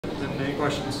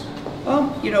questions?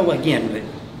 You know, again,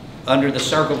 under the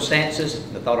circumstances,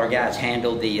 I thought our guys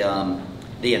handled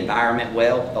the environment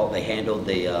well. I thought they handled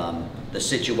the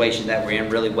situation that we're in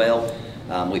really well.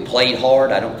 We played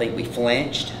hard. I don't think we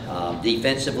flinched.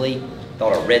 Defensively,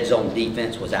 thought our red zone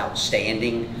defense was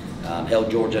outstanding. Held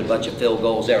Georgia a bunch of field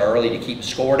goals there early to keep the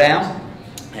score down.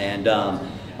 And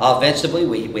offensively,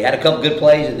 we had a couple good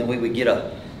plays, and then we would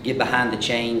get behind the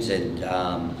chains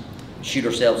and shoot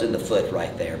ourselves in the foot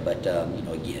right there. But you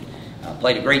know, again,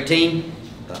 played a great team.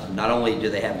 Not only do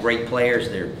they have great players,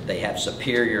 they have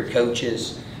superior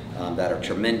coaches that are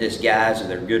tremendous guys, and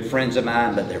they're good friends of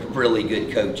mine, but they're really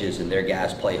good coaches, and their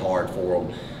guys play hard for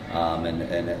them.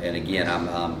 And again,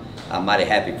 I'm mighty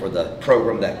happy for the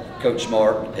program that Coach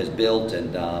Smart has built,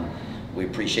 and we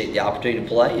appreciate the opportunity to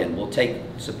play, and we'll take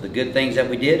some of the good things that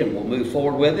we did and we'll move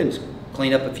forward with it and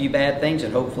clean up a few bad things,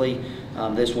 and hopefully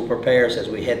this will prepare us as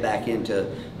we head back into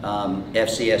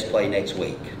FCS play next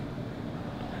week.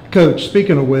 Coach,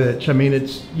 speaking of which, I mean,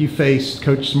 you faced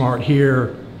Coach Smart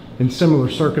here in similar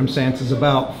circumstances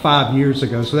about 5 years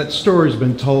ago, so that story's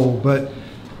been told, but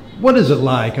what is it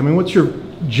like? I mean, what's your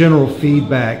general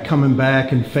feedback coming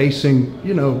back and facing,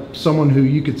 you know, someone who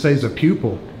you could say is a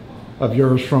pupil of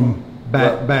yours from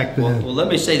back then? Well, let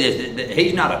me say this,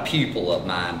 he's not a pupil of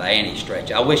mine by any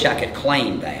stretch. I wish I could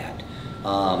claim that.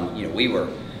 You know, we were,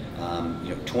 you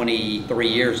know, 23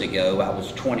 years ago, I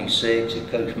was 26, and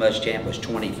Coach Muschamp was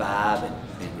 25,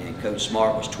 and Coach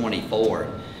Smart was 24.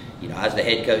 You know, I was the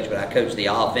head coach, but I coached the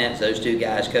offense. Those two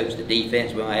guys coached the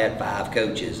defense. We only had 5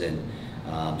 coaches, and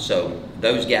so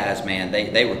those guys, man,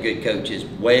 they were good coaches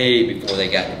way before they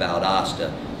got to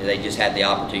Valdosta. They just had the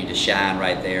opportunity to shine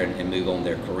right there and move on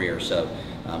their career. So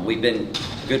we've been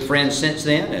good friends since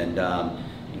then, and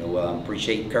you know,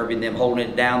 appreciate Kirby and them holding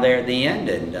it down there at the end.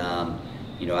 And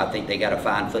you know, I think they got a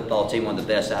fine football team, one of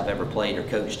the best I've ever played or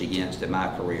coached against in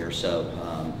my career.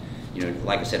 So you know,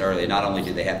 like I said earlier, not only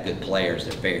do they have good players,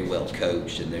 they're very well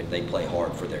coached, and they play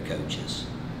hard for their coaches.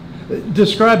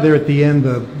 Describe there at the end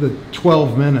the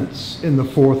 12 minutes in the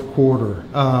fourth quarter.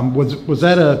 Was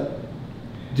that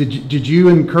did you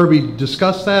and Kirby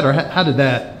discuss that, or how did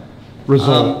that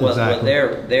result exactly?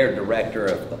 Well, their director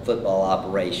of football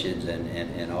operations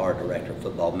and our director of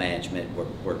football management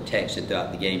were texting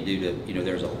throughout the game due to, you know,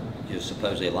 there's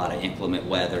supposedly a lot of inclement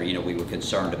weather. You know, we were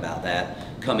concerned about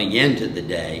that coming into the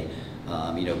day.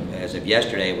 You know, as of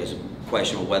yesterday, it was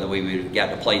questionable whether we would have got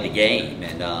to play the game,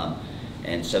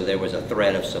 and so there was a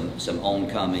threat of some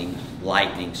oncoming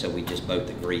lightning, so we just both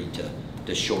agreed to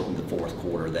shorten the fourth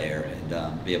quarter there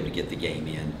and be able to get the game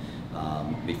in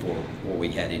before we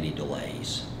had any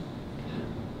delays.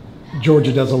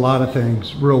 Georgia does a lot of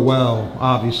things real well.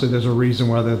 Obviously, there's a reason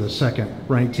why they're the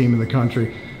second-ranked team in the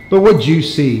country. But what did you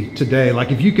see today?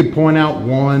 Like, if you could point out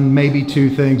one, maybe 2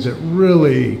 things that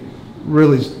really,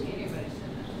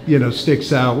 you know,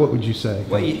 sticks out, what would you say?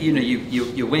 Well, you know,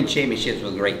 you win championships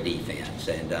with great defense,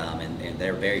 and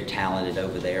they're very talented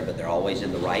over there, but they're always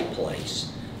in the right place,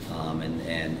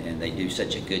 and they do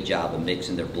such a good job of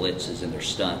mixing their blitzes and their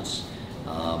stunts,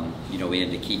 you know,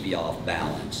 in to keep you off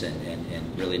balance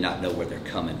and really not know where they're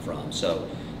coming from. So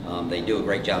they do a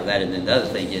great job of that. And then the other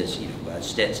thing is, you know,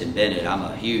 Stetson Bennett. I'm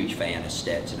a huge fan of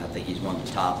Stetson. I think he's one of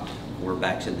the top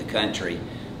quarterbacks in the country.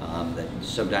 That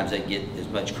sometimes they get as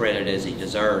much credit as he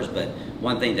deserves, but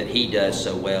one thing that he does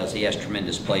so well is he has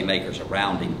tremendous playmakers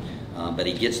around him, but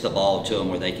he gets the ball to them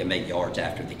where they can make yards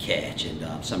after the catch,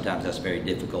 and sometimes that's very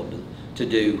difficult to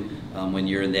do when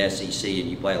you're in the SEC and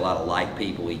you play a lot of like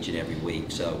people each and every week.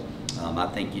 So I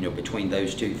think, you know, between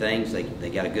those 2 things, they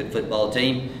got a good football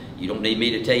team. You don't need me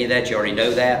to tell you that, you already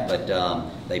know that, but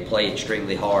they play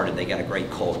extremely hard, and they got a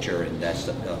great culture, and that's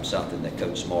something that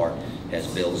Coach Smart has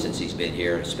built since he's been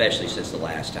here, especially since the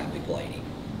last time we played him.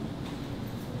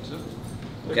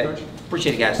 Okay,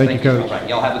 appreciate it, guys. Thank you, Coach. All right,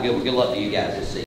 y'all have a good one. Good luck to you guys this season.